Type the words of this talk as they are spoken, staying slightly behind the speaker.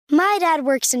My dad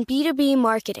works in B2B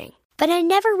marketing, but I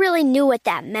never really knew what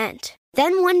that meant.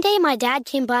 Then one day my dad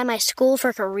came by my school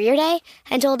for career day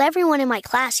and told everyone in my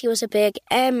class he was a big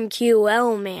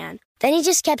MQL man. Then he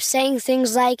just kept saying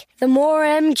things like, the more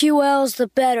MQLs, the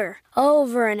better,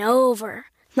 over and over.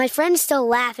 My friends still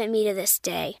laugh at me to this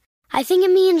day. I think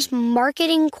it means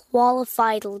marketing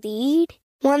qualified lead.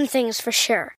 One thing's for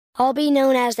sure. I'll be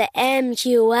known as the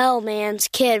MQL man's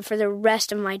kid for the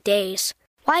rest of my days.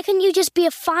 Why couldn't you just be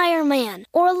a fireman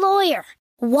or a lawyer?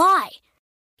 Why?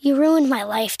 You ruined my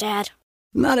life, Dad.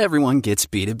 Not everyone gets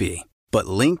B2B, but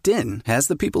LinkedIn has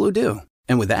the people who do.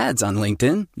 And with ads on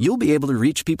LinkedIn, you'll be able to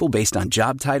reach people based on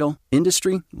job title,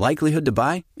 industry, likelihood to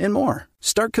buy, and more.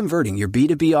 Start converting your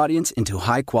B2B audience into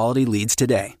high-quality leads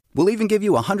today. We'll even give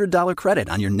you a $100 credit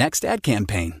on your next ad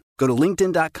campaign. Go to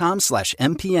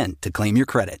linkedin.com/MPN to claim your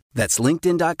credit. That's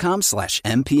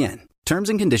linkedin.com/MPN. Terms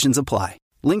and conditions apply.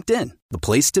 LinkedIn, the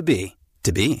place to be,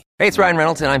 to be. Hey, it's Ryan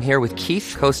Reynolds, and I'm here with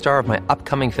Keith, co-star of my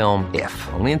upcoming film, If,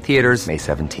 only in theaters May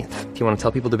 17th. Do you want to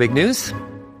tell people the big news?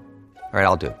 All right,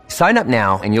 I'll do it. Sign up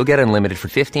now and you'll get unlimited for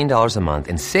 $15 a month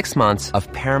and 6 months of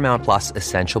Paramount Plus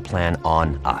Essential Plan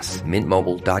on us.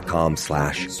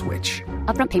 MintMobile.com/switch.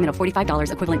 Upfront payment of $45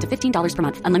 equivalent to $15 per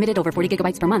month. Unlimited over 40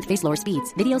 gigabytes per month. Face lower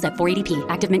speeds. Videos at 480p.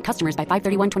 Active Mint customers by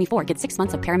 531.24 get 6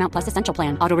 months of Paramount Plus Essential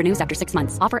Plan. Auto renews after 6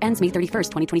 months. Offer ends May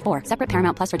 31st, 2024. Separate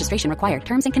Paramount Plus registration required.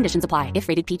 Terms and conditions apply if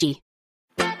rated PG.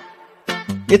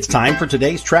 It's time for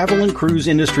today's travel and cruise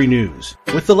industry news.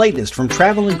 With the latest from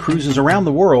travel and cruises around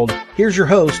the world, here's your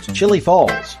host, Chili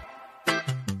Falls.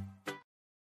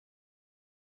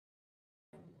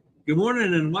 Good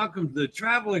morning and welcome to the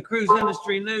Travel and Cruise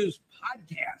Industry News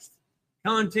Podcast.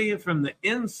 Coming to you from the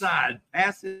Inside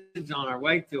Passage on our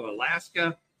way to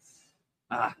Alaska.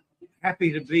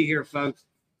 Happy to be here, folks.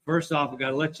 First off, I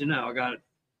got to let you know, I got a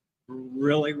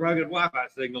really rugged Wi-Fi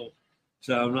signal.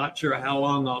 So I'm not sure how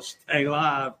long I'll stay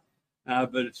live,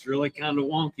 but it's really kind of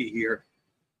wonky here.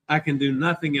 I can do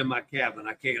nothing in my cabin.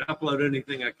 I can't upload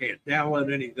anything. I can't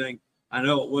download anything. I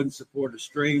know it wouldn't support a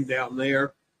stream down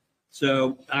there.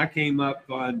 So I came up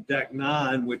on deck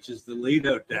 9, which is the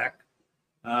Lido deck,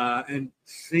 and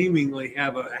seemingly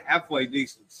have a halfway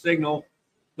decent signal,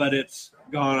 but it's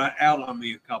gone out on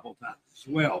me a couple times as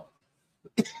well.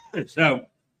 So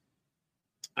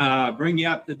bring you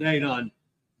up to date on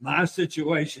my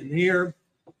situation here.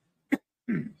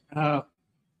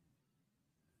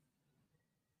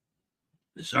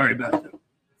 Sorry about the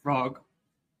frog.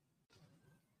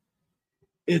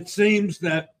 It seems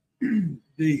that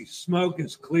the smoke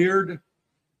is cleared,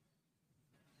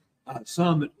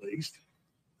 some at least.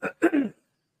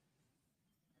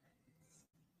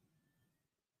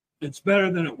 It's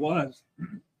better than it was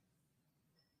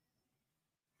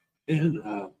in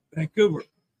Vancouver.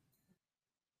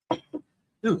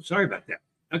 No, sorry about that.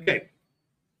 Okay.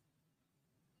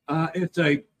 It's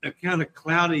a kind of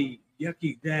cloudy,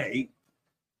 yucky day.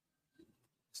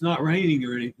 It's not raining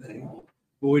or anything,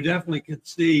 but we definitely could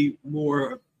see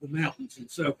more of the mountains and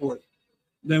so forth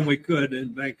than we could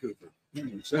in Vancouver.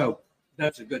 So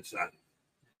that's a good sign.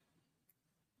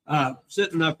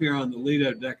 Sitting up here on the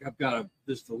Lido deck, I've got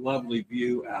just a lovely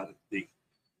view out of the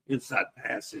Inside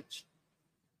Passage.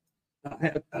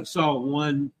 I saw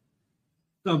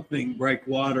something break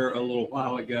water a little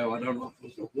while ago. I don't know if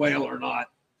it was a whale or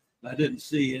not. I didn't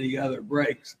see any other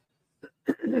breaks,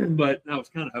 but I was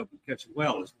kind of hoping to catch a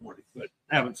whale this morning, but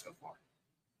haven't so far.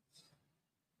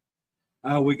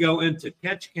 We go into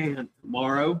Ketchikan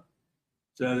tomorrow,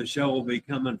 so the show will be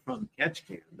coming from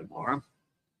Ketchikan tomorrow.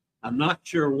 I'm not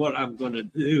sure what I'm going to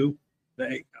do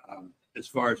as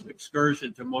far as an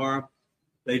excursion tomorrow.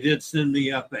 They did send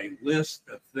me up a list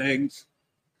of things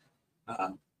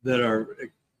that are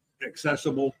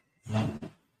accessible,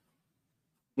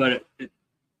 but it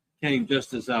came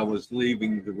just as I was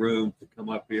leaving the room to come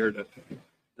up here to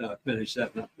finish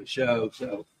setting up the show,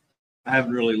 so I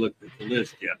haven't really looked at the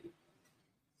list yet.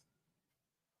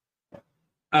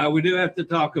 We do have to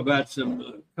talk about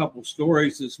a couple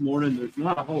stories this morning. There's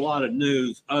not a whole lot of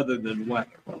news other than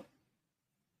weather.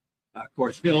 Of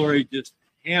course, Hillary just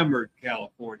hammered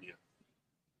California.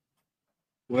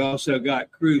 We also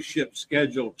got cruise ship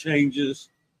schedule changes.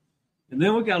 And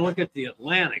then we got to look at the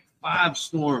Atlantic. 5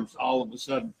 storms all of a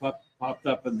sudden popped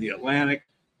up in the Atlantic.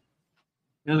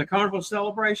 And the Carnival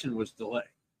celebration was delayed.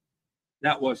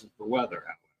 That wasn't for weather,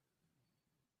 however.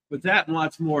 But that and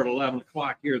lots more at 11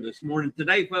 o'clock here this morning.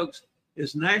 Today, folks,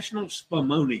 is National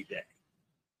Spumoni Day.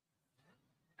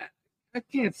 I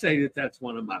can't say that that's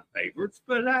one of my favorites,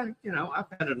 but I've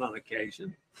had it on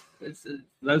occasion.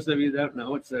 Those of you that don't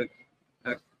know, it's a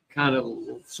kind of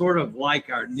sort of like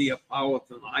our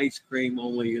Neapolitan ice cream,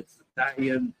 only it's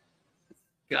Italian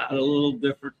got a little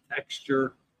different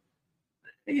texture.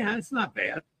 Yeah, it's not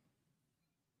bad.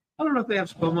 I don't know if they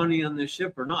have spumoni on this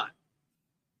ship or not.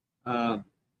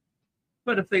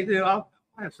 But if they do, I'll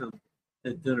have some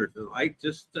at dinner tonight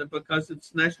just because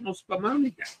it's National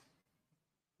Spumoni Day.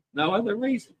 No other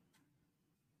reason.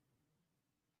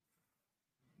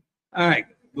 All right,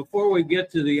 before we get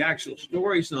to the actual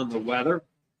stories on the weather,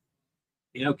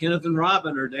 Kenneth and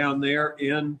Robin are down there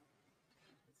in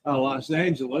Los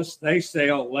Angeles. They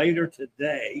sail later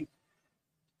today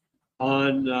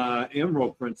on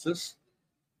Emerald Princess.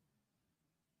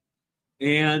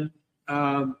 And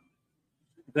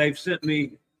they've sent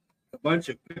me a bunch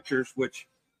of pictures, which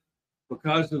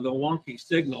because of the wonky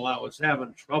signal, I was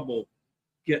having trouble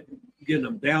getting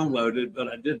them downloaded, but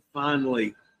I did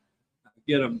finally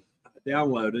get them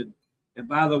downloaded. And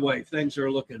by the way, things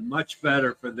are looking much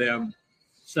better for them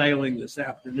sailing this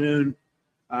afternoon.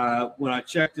 When I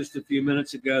checked just a few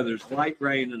minutes ago, there's light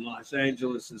rain in Los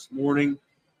Angeles this morning,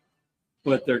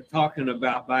 but they're talking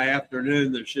about by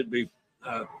afternoon there should be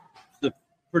the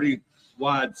pretty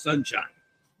wide sunshine.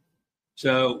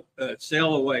 So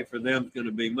sail away for them is going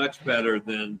to be much better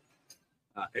than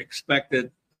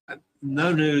expected.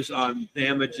 No news on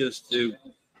damages to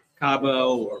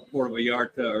Cabo or Puerto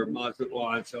Vallarta or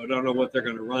Mazatlan, so I don't know what they're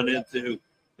going to run into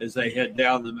as they head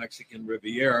down the Mexican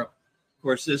Riviera. Of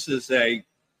course, this is a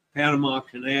Panama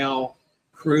Canal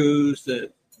cruise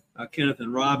that Kenneth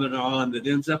and Robin are on that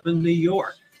ends up in New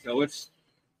York. So it's,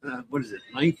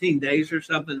 19 days or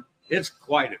something? It's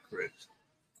quite a cruise.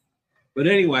 But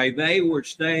anyway, they were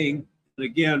staying,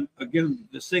 again,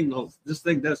 this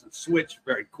thing doesn't switch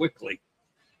very quickly,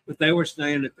 but they were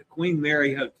staying at the Queen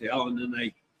Mary Hotel, and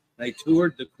then they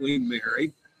toured the Queen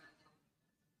Mary.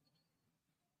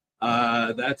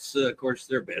 That's, of course,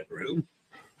 their bedroom.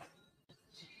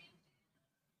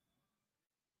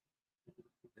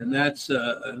 And that's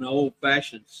an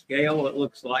old-fashioned scale, it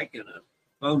looks like, in a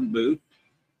phone booth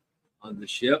on the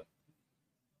ship.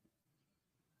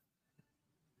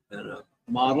 And a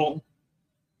model.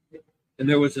 And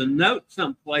there was a note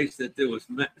someplace that there was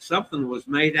something was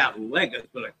made out of Legos,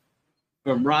 but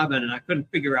from Robin, and I couldn't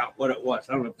figure out what it was.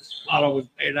 I don't know if this model was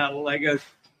made out of Legos,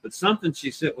 but something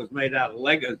she said was made out of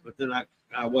Legos, but then I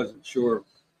wasn't sure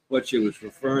what she was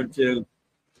referring to.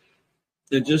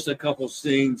 And just a couple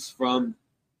scenes from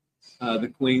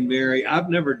the Queen Mary. I've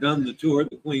never done the tour of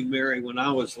the Queen Mary. When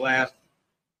I was last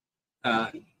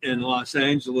in Los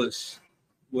Angeles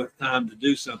with time to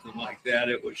do something like that,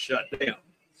 it was shut down.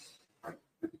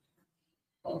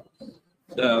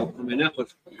 So, I mean, that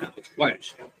was quite a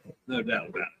show, no doubt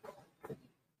about it.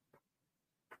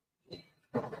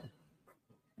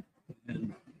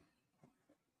 And,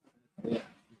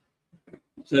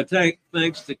 so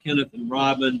thanks to Kenneth and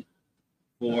Robin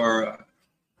for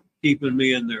keeping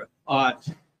me in their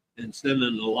thoughts and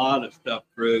sending a lot of stuff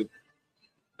through.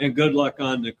 And good luck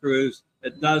on the cruise.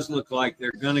 It does look like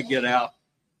they're going to get out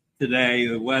today.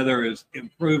 The weather is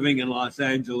improving in Los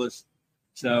Angeles.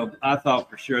 So I thought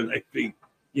for sure they'd be,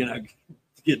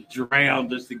 get drowned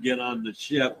just to get on the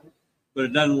ship. But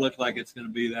it doesn't look like it's going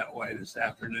to be that way this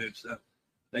afternoon. So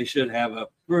they should have a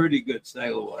pretty good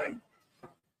sail away.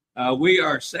 We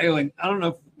are sailing. I don't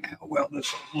know how well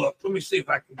this will look. Let me see if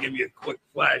I can give you a quick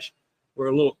flash. We're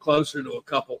a little closer to a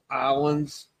couple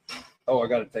islands. Oh, I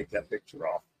got to take that picture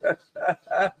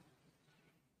off.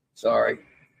 Sorry.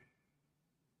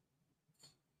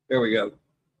 There we go.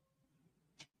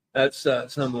 That's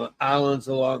some of the islands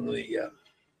along the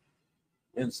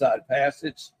inside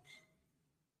passage.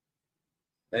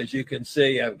 As you can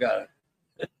see, I've got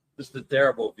just a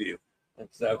terrible view. And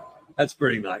so that's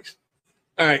pretty nice.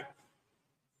 All right.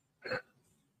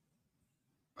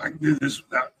 I can do this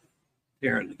without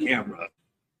tearing the camera up.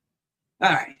 All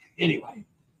right. Anyway,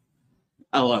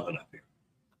 I love it up here.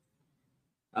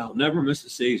 I'll never miss a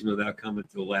season without coming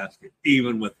to Alaska,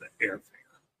 even with the airfare.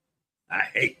 I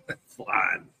hate the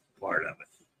flying part of it.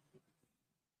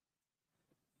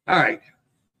 All right.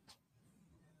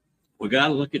 We got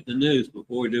to look at the news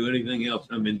before we do anything else.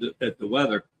 I mean, at the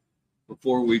weather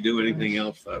before we do anything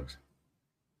else, folks.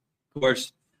 Of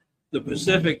course, the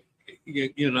Pacific,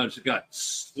 just got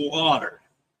slaughtered.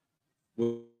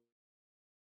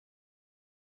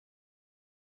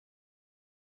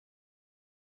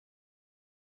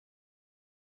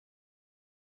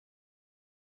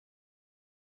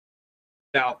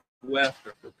 Southwest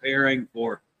are preparing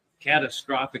for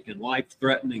catastrophic and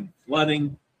life-threatening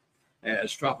flooding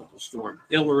as Tropical Storm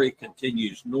Hillary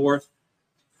continues north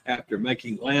after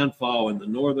making landfall in the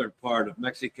northern part of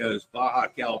Mexico's Baja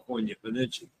California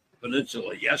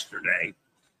Peninsula yesterday.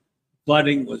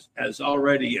 Flooding has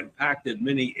already impacted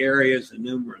many areas and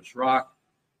numerous rock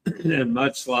and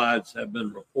mudslides have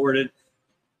been reported.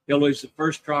 Hillary's the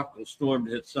first tropical storm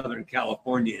to hit Southern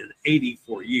California in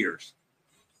 84 years.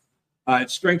 It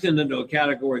strengthened into a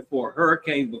Category 4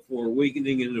 hurricane before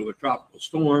weakening into a tropical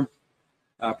storm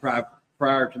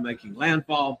prior to making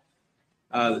landfall.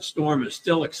 The storm is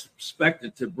still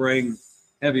expected to bring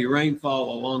heavy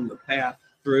rainfall along the path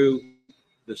through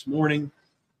this morning,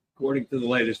 according to the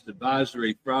latest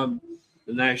advisory from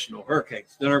the National Hurricane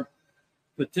Center.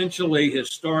 Potentially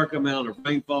historic amount of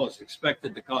rainfall is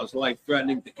expected to cause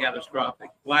life-threatening to catastrophic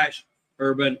flash,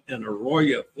 urban, and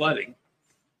arroyo flooding,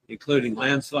 including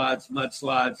landslides,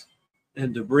 mudslides,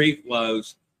 and debris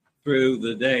flows through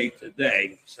the day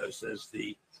today, so says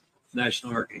the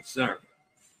National Hurricane Center.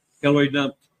 Hillary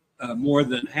dumped more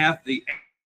than half the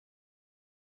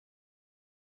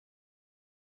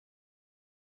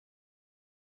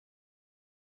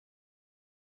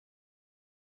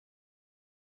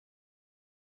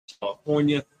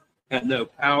California, had no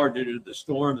power due to the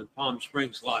storm, and Palm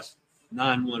Springs lost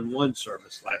 911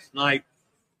 service last night.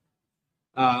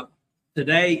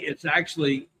 Today, it's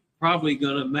actually probably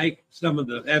going to make some of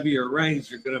the heavier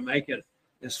rains are going to make it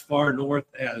as far north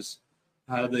as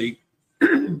the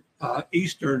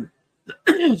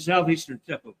southeastern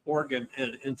tip of Oregon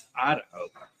and into Idaho.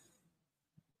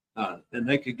 And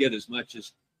they could get as much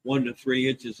as 1 to 3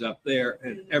 inches up there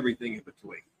and everything in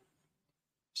between.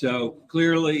 So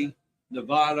clearly,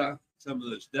 Nevada, some of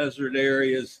those desert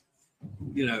areas,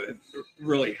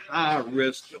 really high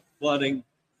risk of flooding,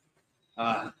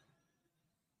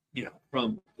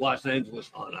 from Los Angeles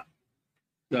on up.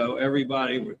 So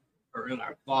everybody are in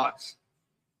our thoughts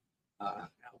out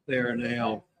there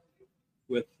now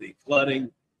with the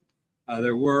flooding.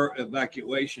 There were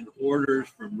evacuation orders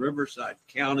from Riverside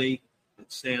County and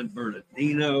San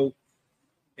Bernardino,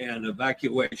 and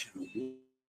evacuation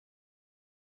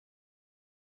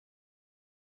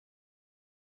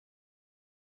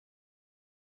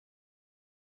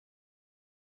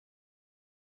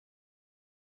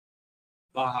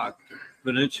Baja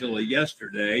Peninsula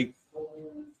yesterday.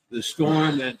 The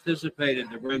storm anticipated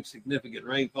to bring significant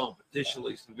rainfall and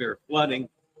potentially severe flooding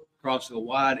across a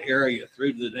wide area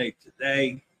through the day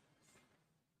today.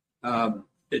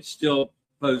 It still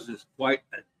poses quite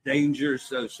a danger,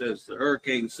 so says the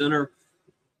Hurricane Center.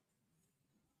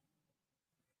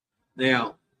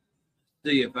 Now,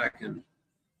 see if I can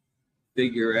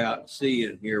figure out, see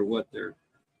and hear what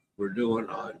we're doing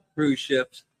on cruise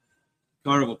ships.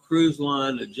 Carnival Cruise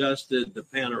Line adjusted the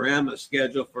Panorama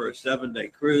schedule for a 7-day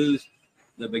cruise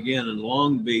that began in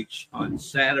Long Beach on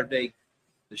Saturday.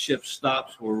 The ship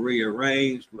stops were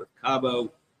rearranged, with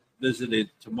Cabo visited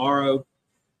tomorrow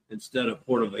instead of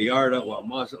Puerto Vallarta, while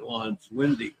Mazatlan's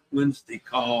Wednesday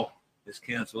call is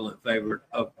canceled in favor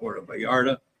of Puerto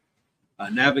Vallarta.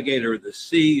 Navigator of the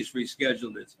Seas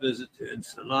rescheduled its visit to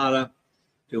Ensenada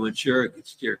to ensure it could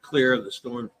steer clear of the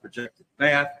storm's projected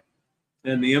path.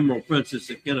 And the Emerald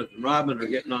Princess and Kenneth and Robin are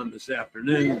getting on this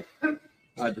afternoon.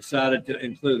 I decided to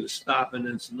include a stop in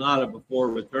Ensenada before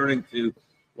returning to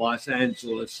Los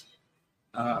Angeles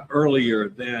earlier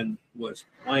than was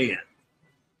planned.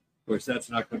 Of course, that's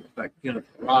not going to affect Kenneth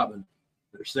and Robin.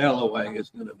 Their sail away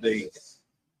is going to be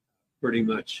pretty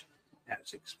much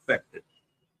as expected.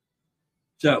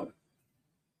 So,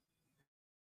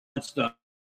 that stuff.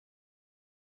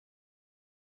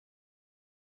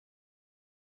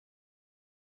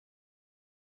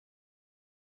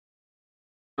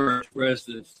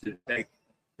 Residents to take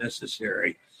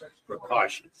necessary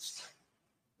precautions.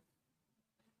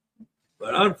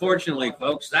 But unfortunately,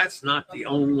 folks, that's not the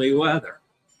only weather.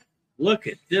 Look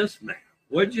at this map,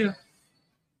 would you?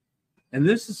 And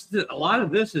this is a lot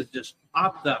of this has just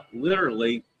popped up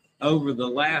literally over the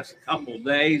last couple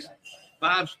days.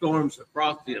 5 storms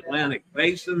across the Atlantic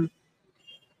Basin.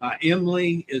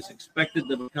 Emily is expected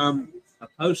to become a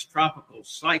post-tropical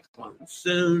cyclone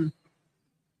soon.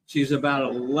 She's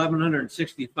about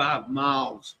 1,165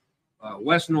 miles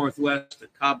west-northwest of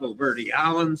Cabo Verde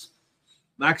Islands.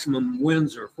 Maximum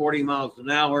winds are 40 miles an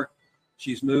hour.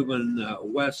 She's moving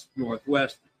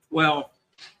west-northwest 12.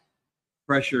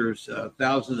 Pressure's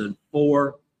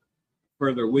 1,004.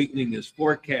 Further weakening is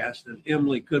forecast, and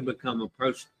Emily could become a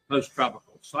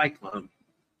post-tropical cyclone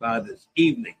by this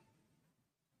evening.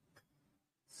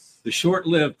 The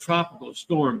short-lived tropical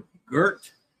storm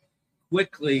Gert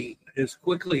is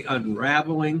quickly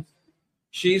unraveling.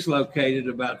 She's located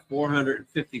about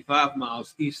 455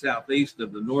 miles east-southeast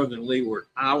of the northern Leeward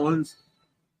Islands.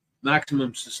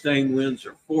 Maximum sustained winds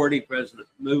are 40. Present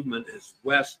movement is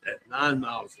west at 9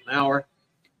 miles an hour.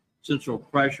 Central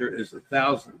pressure is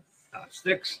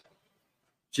 1,006.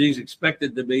 She's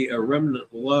expected to be a remnant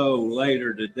low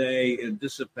later today and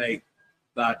dissipate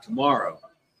by tomorrow.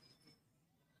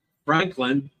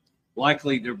 Franklin,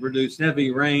 likely to produce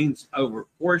heavy rains over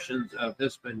portions of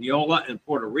Hispaniola and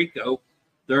Puerto Rico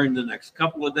during the next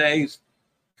couple of days.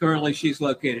 Currently, she's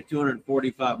located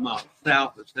 245 miles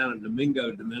south of Santo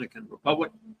Domingo, Dominican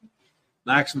Republic.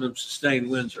 Maximum sustained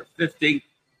winds are 50.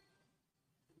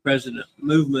 President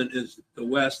movement is the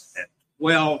west at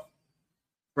 12.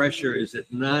 Pressure is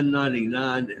at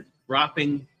 999 and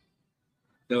dropping.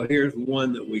 So here's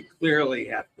one that we clearly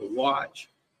have to watch.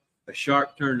 A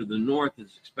sharp turn to the north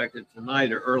is expected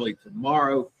tonight or early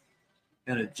tomorrow,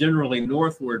 and a generally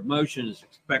northward motion is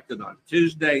expected on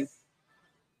Tuesday.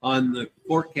 On the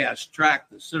forecast track,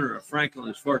 the center of Franklin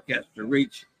is forecast to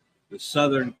reach the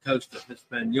southern coast of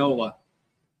Hispaniola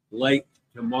late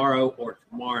tomorrow or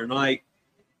tomorrow night.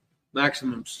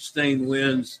 Maximum sustained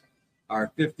winds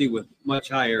are 50 with much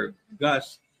higher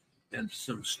gusts, and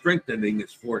some strengthening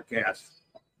is forecast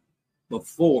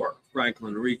before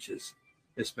Franklin reaches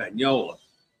Hispaniola.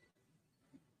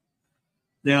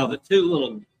 Now, the two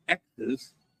little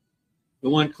X's, the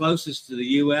one closest to the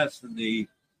U.S. and the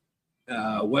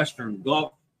Western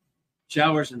Gulf,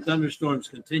 showers and thunderstorms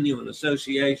continue in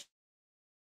association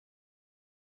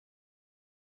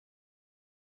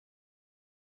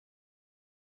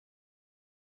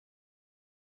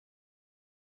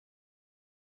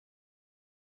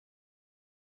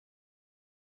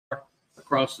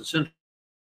across the central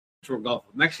Gulf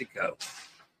of Mexico.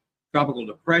 Tropical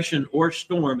depression or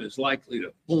storm is likely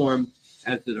to form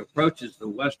as it approaches the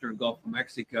western Gulf of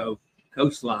Mexico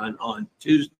coastline on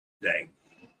Tuesday.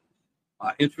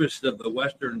 Interests of the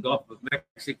western Gulf of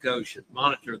Mexico should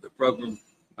monitor the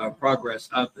progress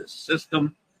of this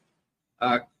system.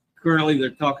 Currently,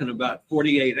 they're talking about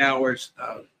 48 hours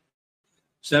of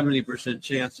 70%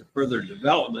 chance of further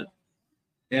development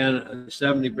and a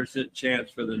 70% chance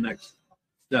for the next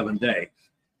 7 days.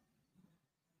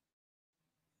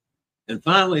 And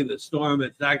finally, the storm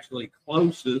is actually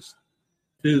closest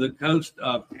to the coast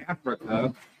of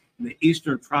Africa in the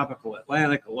eastern tropical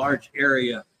Atlantic. A large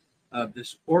area of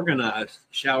disorganized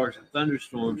showers and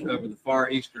thunderstorms over the far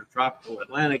eastern tropical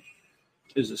Atlantic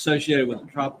is associated with a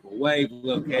tropical wave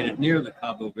located near the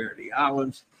Cabo Verde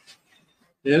Islands.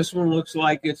 This one looks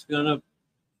like it's going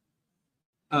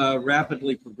to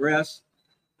rapidly progress,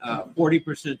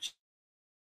 40%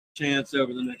 chance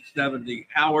over the next 70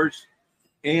 hours,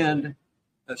 and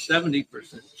a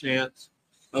 70% chance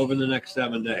over the next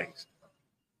 7 days.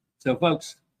 So,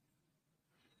 folks,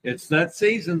 it's that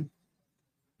season,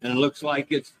 and it looks like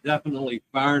it's definitely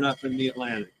firing up in the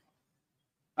Atlantic.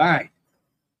 All right.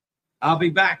 I'll be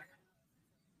back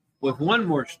with one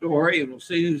more story, and we'll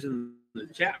see who's in the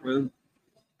chat room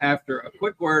after a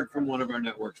quick word from one of our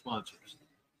network sponsors.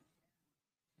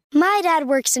 My dad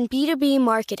works in B2B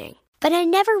marketing, but I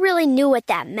never really knew what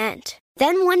that meant.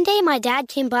 Then one day my dad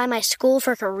came by my school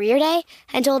for career day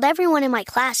and told everyone in my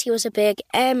class he was a big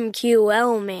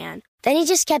MQL man. Then he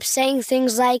just kept saying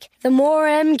things like, the more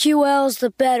MQLs, the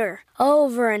better,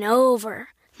 over and over.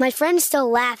 My friends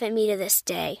still laugh at me to this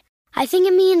day. I think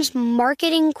it means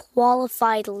marketing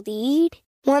qualified lead.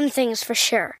 One thing's for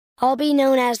sure, I'll be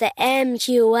known as the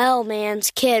MQL man's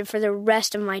kid for the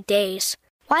rest of my days.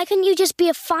 Why couldn't you just be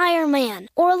a fireman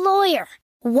or a lawyer?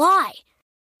 Why?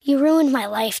 You ruined my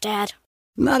life, Dad.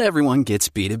 Not everyone gets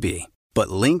B2B, but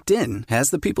LinkedIn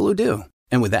has the people who do.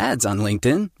 And with ads on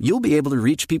LinkedIn, you'll be able to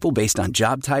reach people based on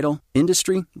job title,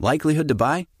 industry, likelihood to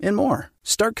buy, and more.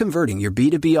 Start converting your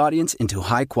B2B audience into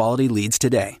high-quality leads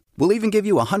today. We'll even give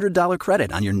you a $100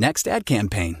 credit on your next ad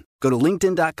campaign. Go to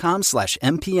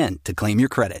linkedin.com/MPN to claim your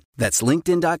credit. That's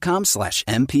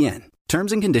linkedin.com/MPN.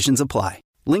 Terms and conditions apply.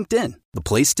 LinkedIn, the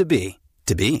place to be,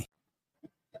 to be.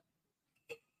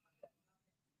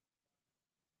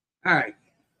 All right.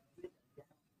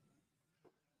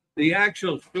 The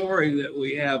actual story that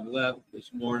we have left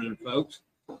this morning, folks,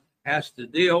 has to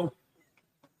deal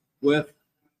with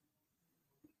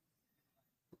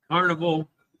Carnival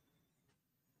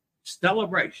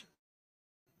celebration.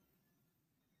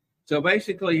 So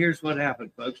basically, here's what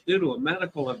happened, folks. Due to a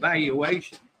medical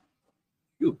evaluation,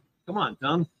 come on,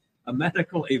 tongue, a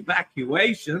medical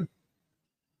evacuation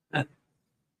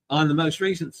on the most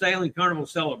recent sailing, Carnival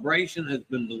Celebration has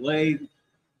been delayed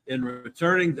in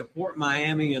returning to Port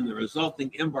Miami, and the resulting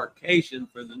embarkation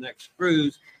for the next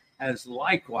cruise has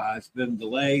likewise been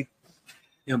delayed.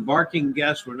 Embarking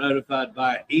guests were notified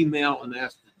by email and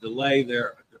asked to delay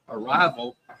their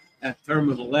arrival at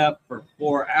Terminal F for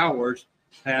 4 hours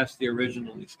past the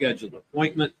originally scheduled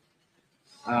appointment.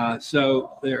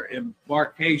 So their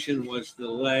embarkation was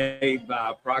delayed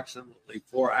by approximately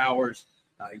 4 hours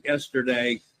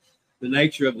yesterday. The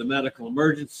nature of the medical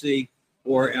emergency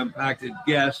or impacted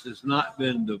guests has not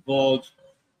been divulged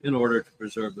in order to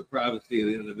preserve the privacy of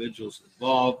the individuals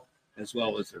involved, as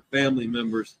well as their family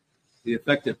members. The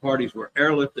affected parties were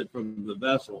airlifted from the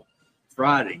vessel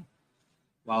Friday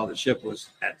while the ship was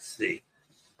at sea.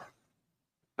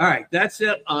 All right, that's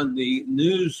it on the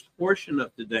news portion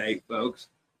of today, folks.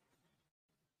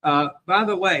 By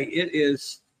the way, it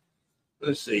is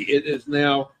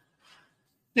now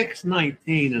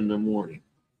 6:19 in the morning,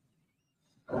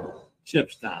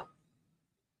 ship's time.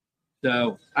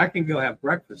 So I can go have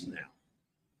breakfast now.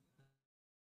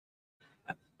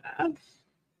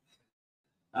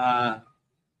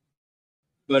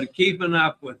 But keeping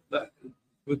up with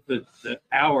the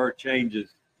hour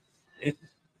changes,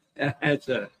 that's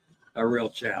a real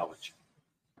challenge.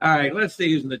 All right, let's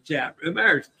see who's in the chat room.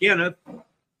 There's Kenneth.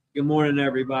 Good morning,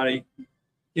 everybody.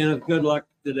 Kenneth, good luck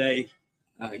today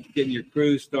getting your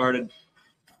cruise started.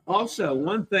 Also,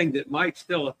 one thing that might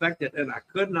still affect it, and I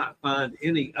could not find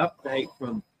any update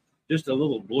from just a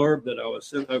little blurb that I was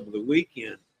sent over the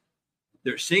weekend.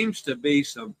 There seems to be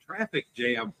some traffic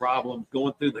jam problem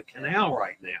going through the canal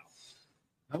right now.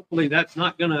 Hopefully that's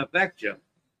not going to affect you.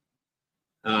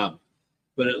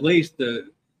 But at least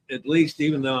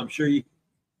even though I'm sure you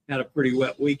had a pretty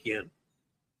wet weekend,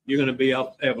 you're going to be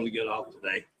able to get off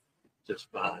today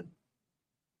just fine.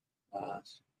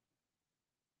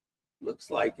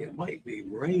 Looks like it might be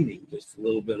raining just a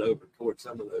little bit over towards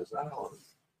some of those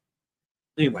islands.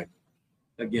 Anyway,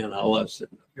 again, I love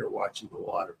sitting up here watching the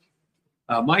water.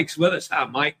 Mike's with us. Hi,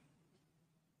 Mike.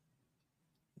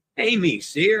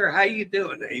 Amy's here. How you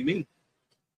doing, Amy?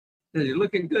 You're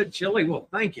looking good, Chili. Well,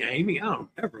 thank you, Amy. I don't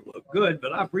ever look good,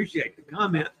 but I appreciate the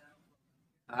comment.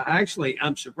 Actually,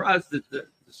 I'm surprised that the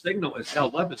signal has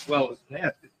held up as well as it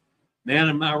has. Man,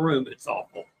 in my room, it's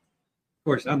awful. Of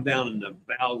course, I'm down in the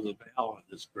bowels of hell on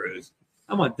this cruise.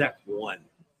 I'm on deck 1.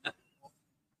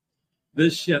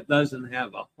 This ship doesn't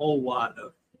have a whole lot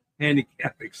of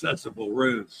handicap accessible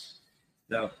rooms.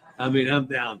 So, I mean, I'm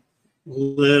down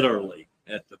literally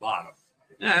at the bottom,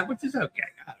 which is okay.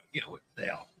 What the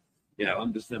hell?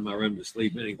 I'm just in my room to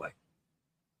sleep anyway.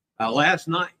 Last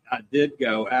night, I did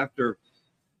go after,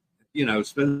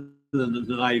 spending the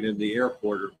night in the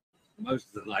airport, or most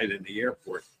of the night in the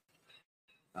airport,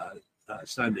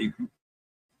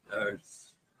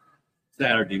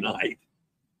 Saturday night.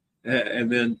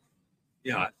 And then,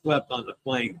 I slept on the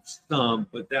plane some,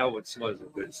 but that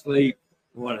wasn't good sleep.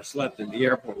 When I slept in the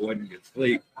airport, wasn't good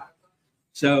sleep.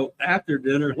 So after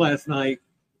dinner last night,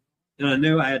 and I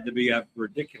knew I had to be up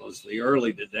ridiculously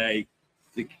early today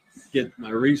to get my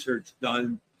research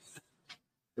done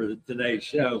for today's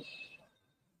show,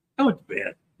 I went to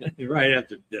bed right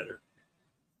after dinner.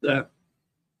 So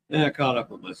I caught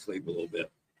up on my sleep a little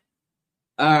bit.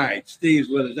 All right, Steve's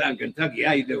with us out in Kentucky.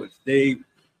 How you doing, Steve?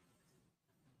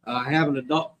 Have an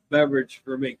adult beverage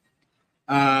for me.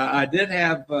 I did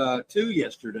have 2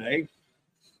 yesterday.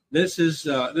 This is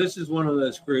one of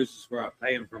those cruises where I'm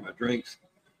paying for my drinks,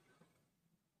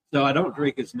 so I don't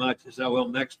drink as much as I will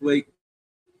next week.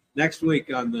 Next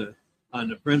week on the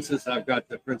Princess, I've got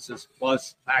the Princess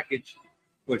Plus package,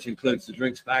 which includes the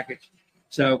drinks package.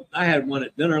 So I had one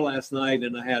at dinner last night,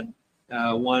 and I had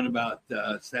one about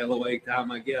sail away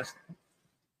time, I guess.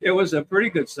 It was a pretty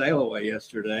good sail away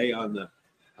yesterday on the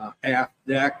aft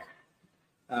deck.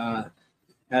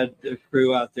 Had the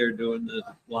crew out there doing the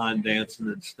line dancing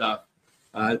and stuff.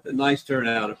 A nice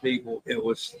turnout of people. It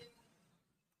was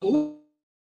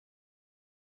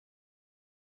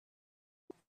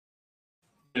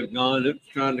have gone. It's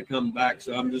trying to come back,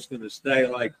 so I'm just going to stay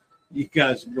like you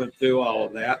guys went through all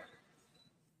of that.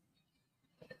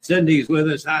 Cindy's with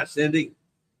us. Hi, Cindy.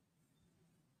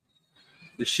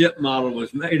 The ship model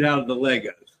was made out of the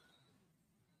Legos.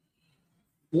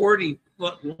 40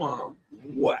 foot long.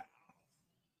 Wow.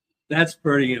 That's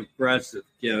pretty impressive,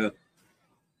 Kenneth.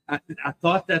 I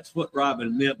thought that's what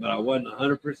Robin meant, but I wasn't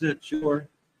 100% sure.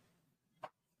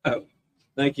 Oh,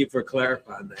 thank you for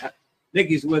clarifying that.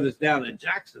 Nikki's with us down in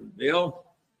Jacksonville.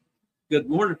 Good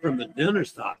morning from the dinner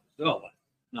stop. Oh,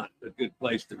 not a good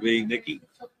place to be, Nikki.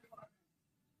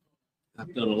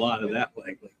 I've done a lot of that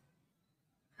lately.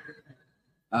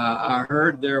 I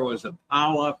heard there was a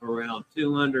pileup around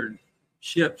 200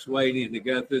 ships waiting to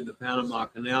go through the Panama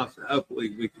Canal, so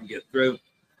hopefully we can get through.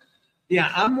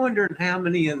 Yeah, I'm wondering how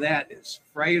many of that is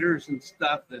freighters and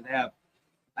stuff that have,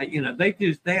 they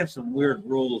have some weird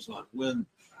rules on when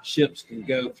ships can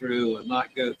go through and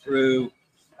not go through.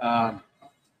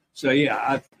 So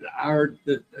yeah, I heard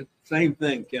the same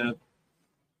thing, Kenneth.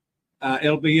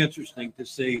 It'll be interesting to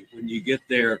see when you get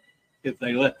there if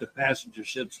they let the passenger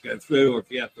ships go through, or if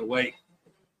you have to wait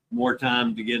more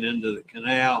time to get into the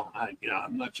canal.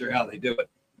 I'm not sure how they do it.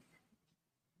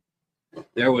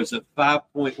 There was a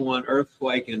 5.1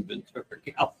 earthquake in Ventura,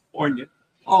 California.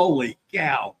 Holy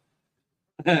cow.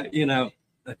 A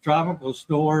tropical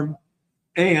storm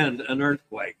and an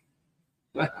earthquake.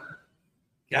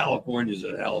 California's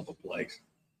a hell of a place.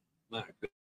 My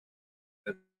goodness.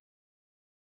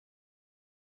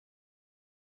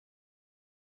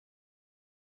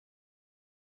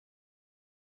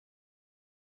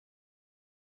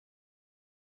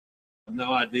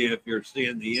 No idea if you're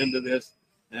seeing the end of this.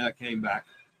 I came back.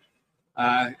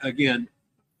 Again,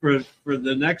 for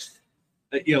the next,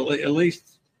 at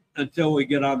least until we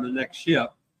get on the next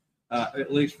ship,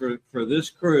 at least for this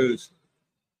cruise,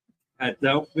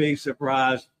 don't be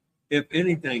surprised if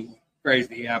anything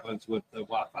crazy happens with the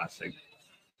Wi-Fi signal.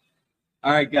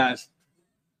 All right, guys,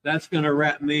 that's going to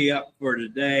wrap me up for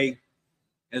today.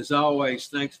 As always,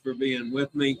 thanks for being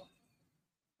with me.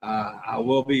 I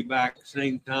will be back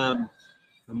same time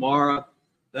tomorrow.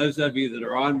 Those of you that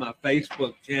are on my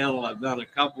Facebook channel, I've done a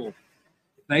couple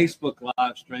Facebook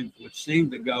live streams which seem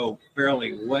to go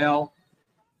fairly well.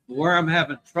 Where I'm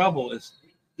having trouble is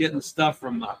getting stuff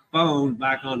from my phone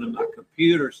back onto my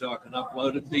computer so I can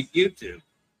upload it to YouTube.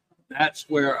 That's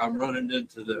where I'm running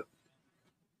into the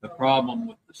problem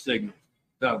with the signal.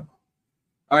 So,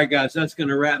 all right, guys, that's going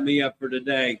to wrap me up for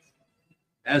today.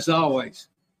 As always,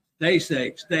 stay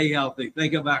safe, stay healthy,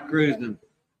 think about cruising.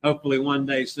 Hopefully one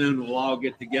day soon we'll all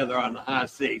get together on the high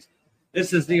seas.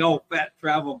 This is the old fat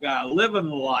travel guy living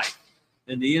the life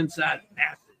in the Inside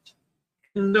Passage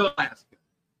in Alaska.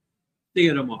 See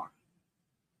you tomorrow.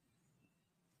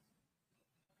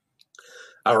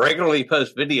 I regularly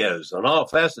post videos on all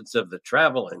facets of the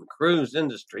travel and cruise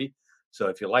industry. So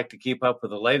if you like to keep up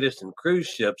with the latest in cruise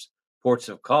ships, ports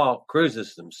of call,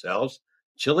 cruises themselves,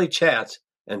 chilly chats,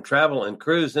 and travel and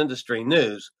cruise industry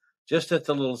news, just hit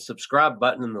the little subscribe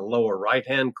button in the lower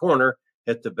right-hand corner,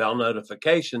 hit the bell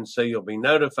notification so you'll be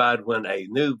notified when a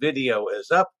new video is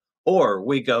up or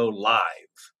we go live.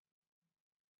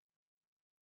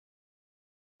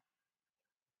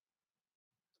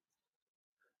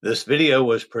 This video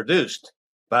was produced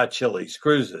by Chili's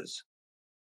Cruises.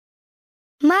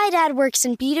 My dad works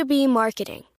in B2B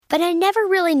marketing, but I never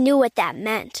really knew what that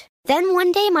meant. Then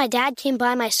one day my dad came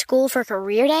by my school for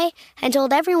career day and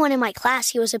told everyone in my class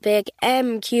he was a big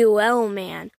MQL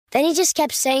man. Then he just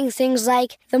kept saying things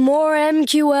like, the more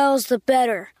MQLs, the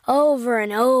better, over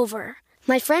and over.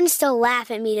 My friends still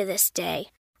laugh at me to this day.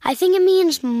 I think it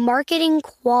means marketing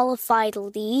qualified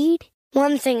lead.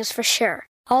 One thing's for sure.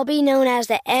 I'll be known as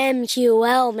the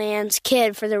MQL man's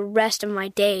kid for the rest of my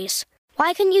days.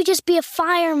 Why couldn't you just be a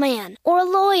fireman or a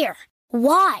lawyer?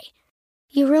 Why?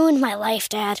 You ruined my life,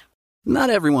 Dad. Not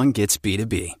everyone gets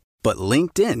B2B, but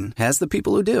LinkedIn has the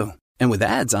people who do. And with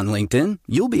ads on LinkedIn,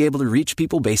 you'll be able to reach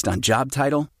people based on job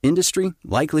title, industry,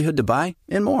 likelihood to buy,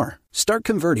 and more. Start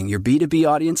converting your B2B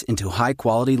audience into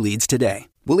high-quality leads today.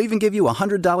 We'll even give you a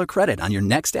 $100 credit on your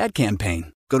next ad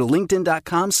campaign. Go to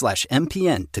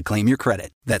linkedin.com/MPN to claim your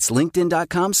credit. That's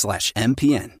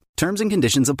linkedin.com/MPN. Terms and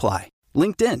conditions apply.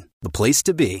 LinkedIn, the place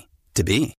to be.